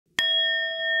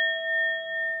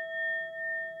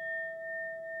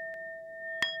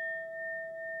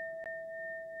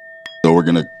we're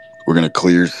gonna we're gonna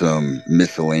clear some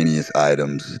miscellaneous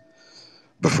items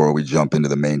before we jump into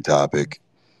the main topic,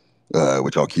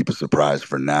 which I'll keep a surprise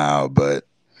for now. But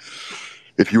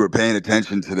if you were paying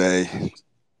attention today,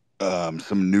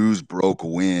 some news broke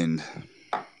wind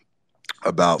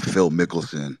about Phil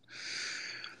Mickelson.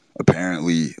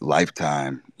 Apparently,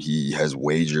 Lifetime, he has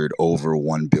wagered over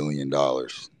 $1 billion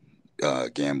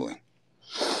gambling.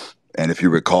 And if you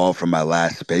recall from my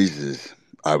last spaces,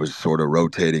 I was sort of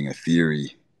rotating a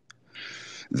theory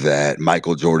that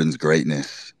Michael Jordan's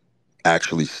greatness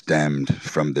actually stemmed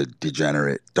from the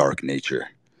degenerate dark nature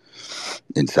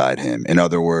inside him. In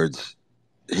other words,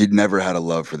 he'd never had a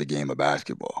love for the game of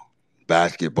basketball.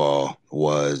 Basketball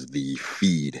was the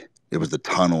feed, it was the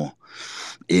tunnel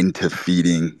into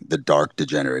feeding the dark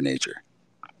degenerate nature.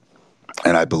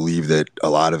 And I believe that a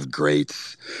lot of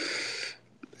greats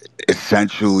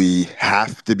essentially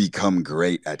have to become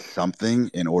great at something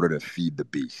in order to feed the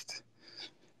beast.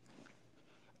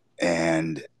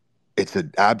 And it's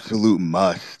an absolute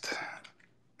must.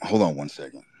 Hold on one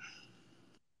second.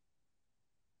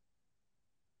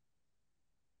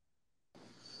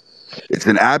 It's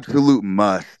an absolute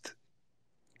must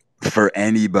for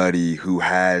anybody who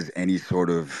has any sort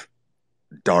of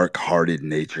dark hearted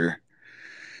nature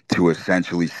to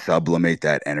essentially sublimate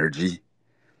that energy.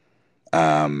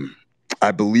 Um,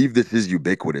 I believe this is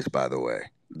ubiquitous, by the way.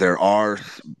 There are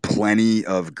plenty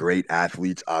of great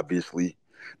athletes, obviously,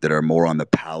 that are more on the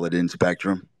paladin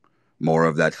spectrum, more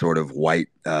of that sort of white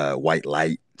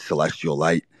light, celestial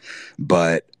light.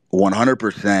 But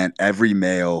 100%, every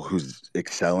male who's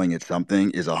excelling at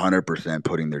something is 100%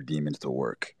 putting their demons to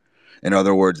work. In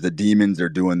other words, the demons are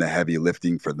doing the heavy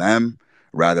lifting for them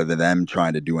rather than them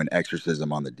trying to do an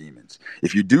exorcism on the demons.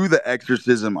 If you do the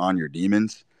exorcism on your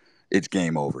demons, it's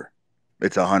game over.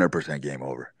 It's 100% game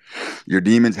over. Your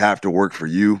demons have to work for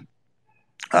you.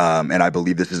 And I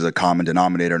believe this is a common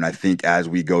denominator. And I think as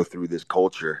we go through this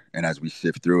culture and as we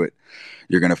sift through it,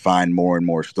 you're going to find more and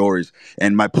more stories.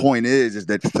 And my point is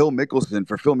that for Phil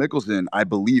Mickelson, I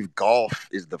believe golf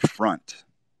is the front.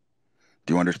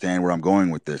 Do you understand where I'm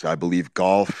going with this? I believe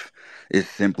golf is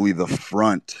simply the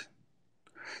front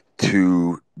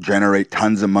to generate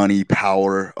tons of money,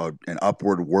 power, an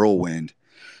upward whirlwind.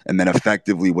 And then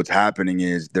effectively what's happening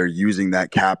is they're using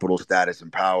that capital, status,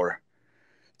 and power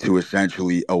to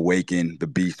essentially awaken the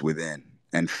beast within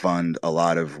and fund a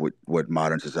lot of what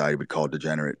modern society would call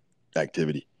degenerate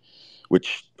activity,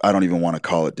 which I don't even want to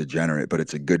call it degenerate, but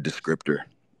it's a good descriptor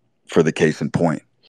for the case in point.